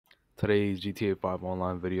Today's GTA 5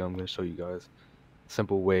 online video, I'm going to show you guys a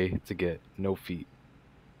simple way to get no feet.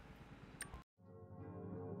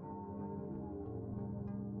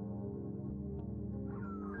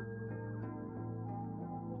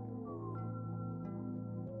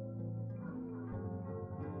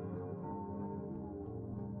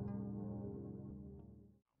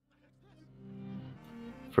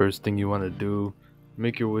 First thing you want to do,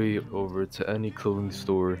 make your way over to any clothing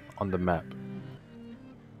store on the map.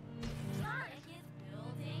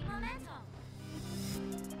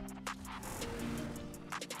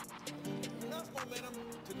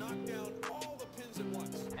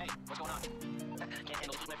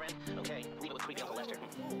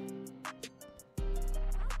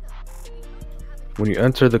 When you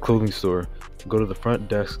enter the clothing store, go to the front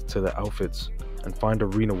desk to the outfits and find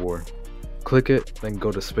Arena War. Click it, then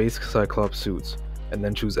go to Space Cyclops suits, and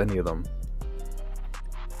then choose any of them.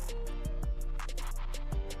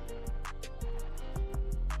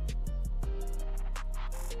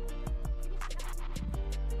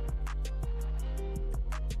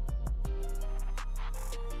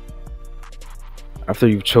 After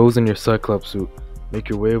you've chosen your Cyclops suit, make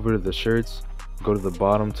your way over to the shirts, go to the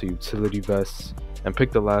bottom to utility vests, and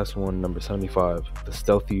pick the last one, number 75, the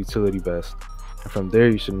stealthy utility vest. And from there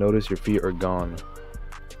you should notice your feet are gone.